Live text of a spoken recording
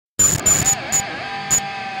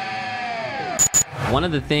one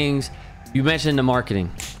of the things you mentioned, the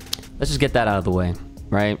marketing. Let's just get that out of the way,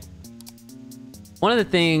 right? One of the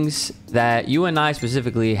things that you and I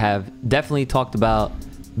specifically have definitely talked about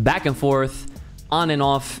back and forth, on and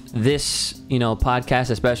off this,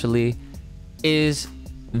 podcast especially, is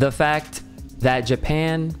the fact that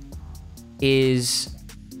Japan is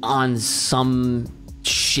on some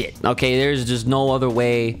shit. Okay, there's just no other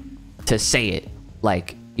way to say it.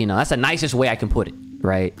 Like, that's the nicest way I can put it,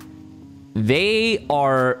 right?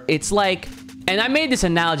 It's like, and I made this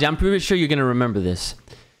analogy, I'm pretty sure you're gonna remember this.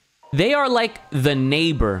 They are like the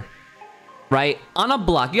neighbor, right? On a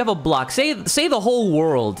block, you have a block. Say the whole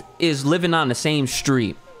world is living on the same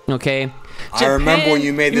street, okay? I remember when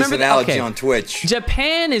you made this analogy on Twitch.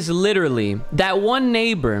 Japan is literally that one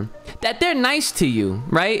neighbor that they're nice to you,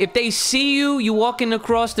 right? If they see you walking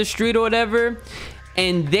across the street or whatever,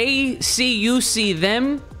 and they see you see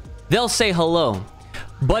them, they'll say hello.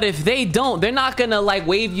 But if they don't, they're not gonna like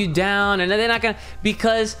wave you down, and they're not gonna,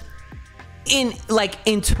 because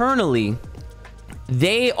internally,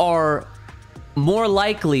 they are more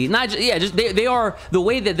likely they are, the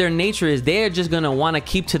way that their nature is, they're just gonna want to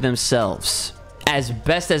keep to themselves as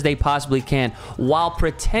best as they possibly can, while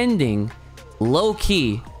pretending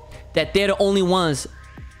low-key that they're the only ones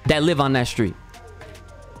that live on that street.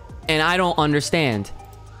 And I don't understand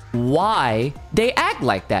why they act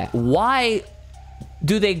like that. Why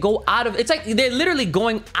do they go out of, it's like they're literally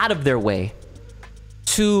going out of their way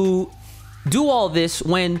to do all this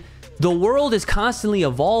when the world is constantly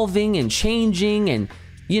evolving and changing, and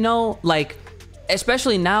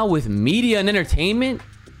especially now with media and entertainment,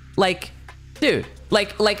 dude,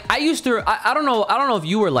 I used to, I don't know if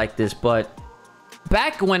you were like this, but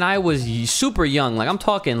back when I was super young, I'm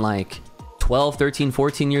talking 12, 13,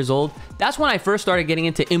 14 years old, that's when I first started getting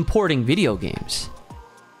into importing video games.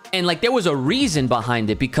 And there was a reason behind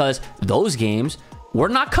it, because those games were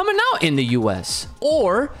not coming out in the US,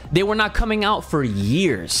 or they were not coming out for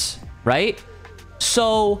years, right?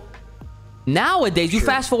 So nowadays, you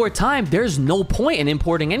fast forward time, there's no point in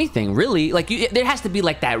importing anything, really. There has to be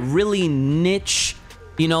that really niche,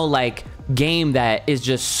 game that is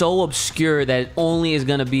just so obscure that it only is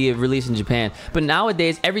gonna be released in Japan. But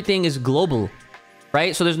nowadays, everything is global,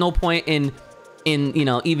 right? So there's no point in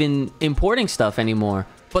even importing stuff anymore.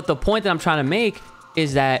 But the point that I'm trying to make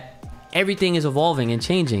is that everything is evolving and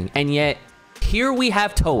changing, and yet here we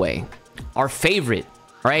have Toei, our favorite,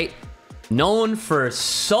 right? Known for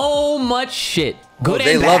so much shit, good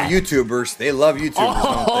and bad. They love YouTubers. They love YouTubers.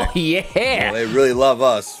 Oh, don't they? Yeah. They really love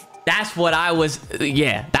us. That's what I was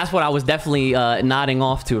definitely nodding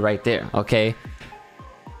off to right there. Okay,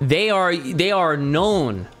 they are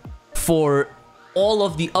known for all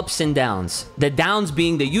of the ups and downs. The downs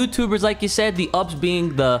being the YouTubers, like you said, the ups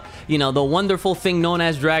being the the wonderful thing known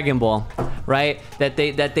as Dragon Ball, right? That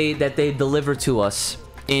they deliver to us.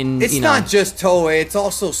 It's not just Toei, it's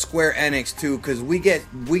also Square Enix too, because we get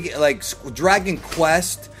Dragon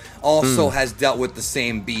Quest also has dealt with the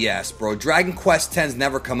same BS, bro. Dragon Quest 10's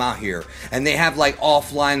never come out here, and they have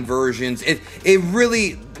offline versions. It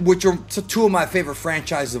really, which are two of my favorite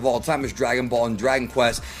franchises of all time, is Dragon Ball and Dragon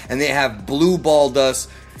Quest, and they have blue balled us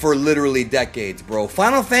for literally decades, bro.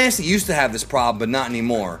 Final Fantasy used to have this problem, but not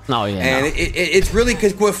anymore. Oh yeah, and it's really,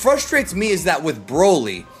 because what frustrates me is that with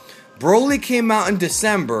Broly came out in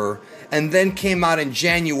December and then came out in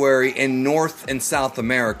January in North and South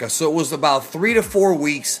America. So it was about 3 to 4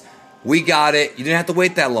 weeks. We got it. You didn't have to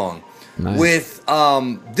wait that long. Nice. With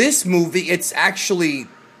this movie, it's actually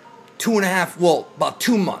 2.5, about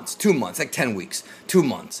 2 months. 2 months, 10 weeks. 2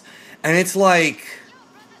 months. And it's why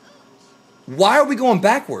are we going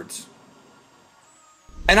backwards?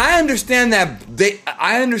 And I understand that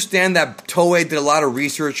Toei did a lot of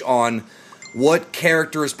research on what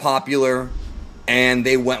character is popular, and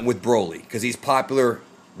they went with Broly because he's popular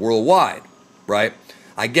worldwide, right?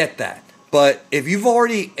 I get that. But if you've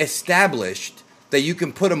already established that you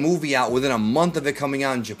can put a movie out within a month of it coming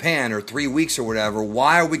out in Japan, or 3 weeks or whatever,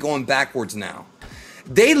 why are we going backwards now?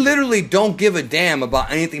 They literally don't give a damn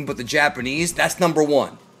about anything but the Japanese. That's number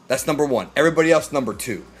one. Everybody else, number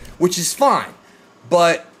two, which is fine.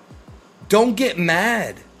 But don't get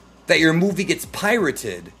mad that your movie gets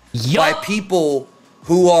pirated by people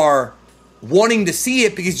who are wanting to see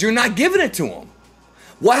it because you're not giving it to them.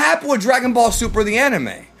 What happened with Dragon Ball Super the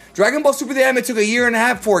anime? Dragon Ball Super the anime took 1.5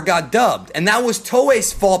 years before it got dubbed. And that was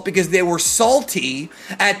Toei's fault because they were salty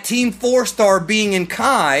at Team 4-Star being in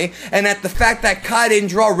Kai and at the fact that Kai didn't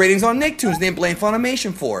draw ratings on Nicktoons. They blamed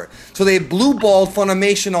Funimation for it. So they blue-balled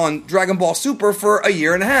Funimation on Dragon Ball Super for 1.5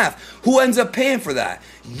 years. Who ends up paying for that?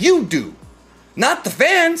 You do. Not the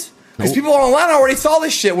fans. Because people online already saw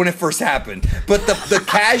this shit when it first happened. But the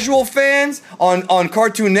casual fans on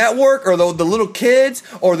Cartoon Network, or the little kids,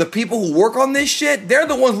 or the people who work on this shit, they're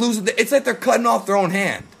the ones losing. It's like they're cutting off their own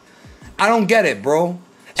hand. I don't get it, bro.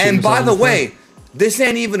 And by the way, this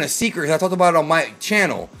ain't even a secret. I talked about it on my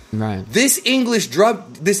channel. Right. This English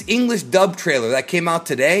dub trailer that came out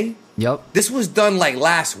today. Yep. This was done like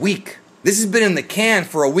last week. This has been in the can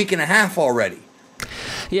for a week and a half already.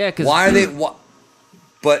 Yeah, because why are they?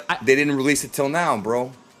 But they didn't release it till now,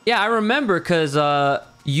 bro. Yeah, I remember because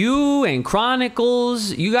you and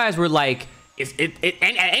Chronicles, you guys were like, at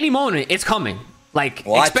any moment it's coming. Like,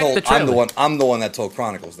 well, expect the trailer. I'm the one that told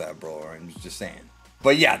Chronicles that, bro. I'm just saying.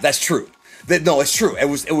 But yeah, that's true. No, it's true. It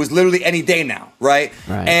was literally any day now, right?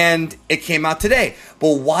 And it came out today.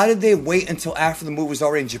 But why did they wait until after the movie was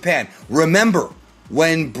already in Japan? Remember,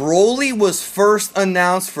 when Broly was first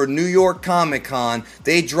announced for New York Comic Con,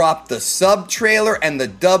 they dropped the sub trailer and the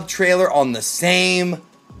dub trailer on the same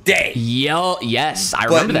day. Yes, I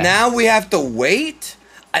remember that. But now we have to wait?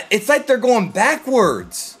 It's like they're going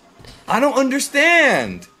backwards. I don't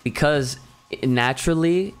understand. Because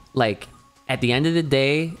naturally, like, at the end of the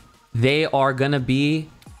day, they are going to be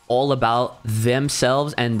all about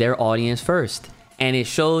themselves and their audience first. And it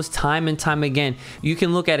shows time and time again. You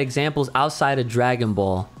can look at examples outside of Dragon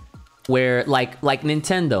Ball where, like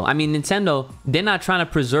Nintendo. I mean, Nintendo, they're not trying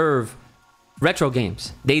to preserve retro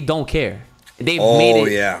games. They don't care. They've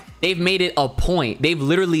made it a point. They've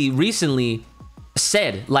literally recently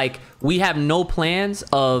said, like, we have no plans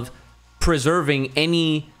of preserving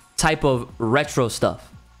any type of retro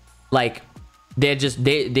stuff. Like,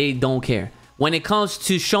 they don't care. When it comes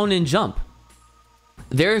to Shonen Jump,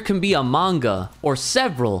 there can be a manga or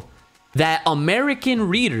several that American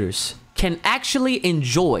readers can actually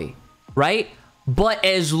enjoy, right? But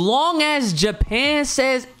as long as Japan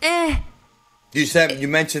says, You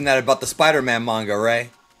mentioned that about the Spider-Man manga, right?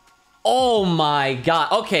 Oh my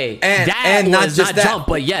god. Okay. And not Jump,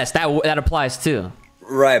 but yes, that applies too.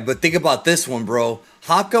 Right, but think about this one, bro.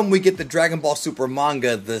 How come we get the Dragon Ball Super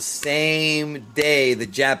manga the same day the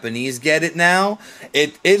Japanese get it now?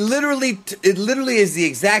 It literally is the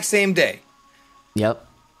exact same day. Yep.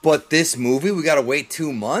 But this movie, we gotta wait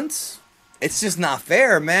 2 months? It's just not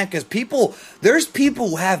fair, man, because there's people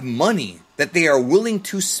who have money that they are willing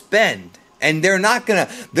to spend. And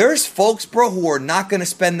there's folks, bro, who are not gonna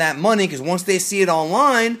spend that money because once they see it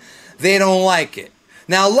online, they don't like it.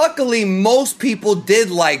 Now, luckily, most people did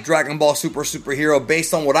like Dragon Ball Super Hero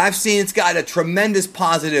based on what I've seen. It's got a tremendous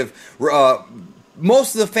positive.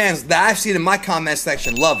 Most of the fans that I've seen in my comment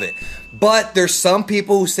section love it. But there's some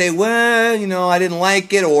people who say, well, I didn't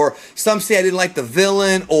like it. Or some say I didn't like the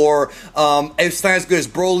villain. Or it's not as good as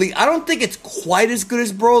Broly. I don't think it's quite as good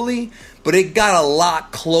as Broly. But it got a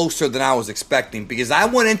lot closer than I was expecting. Because I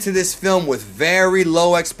went into this film with very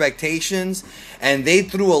low expectations. And they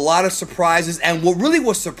threw a lot of surprises. And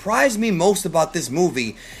what surprised me most about this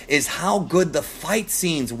movie is how good the fight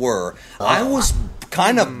scenes were. I was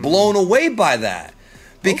kind of blown away by that.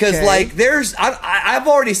 Because, I've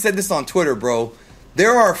already said this on Twitter, bro.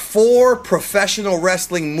 There are 4 professional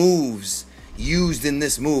wrestling moves used in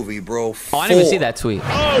this movie, bro. 4. Oh, I didn't even see that tweet.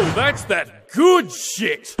 Oh, that's that good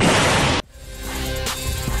shit.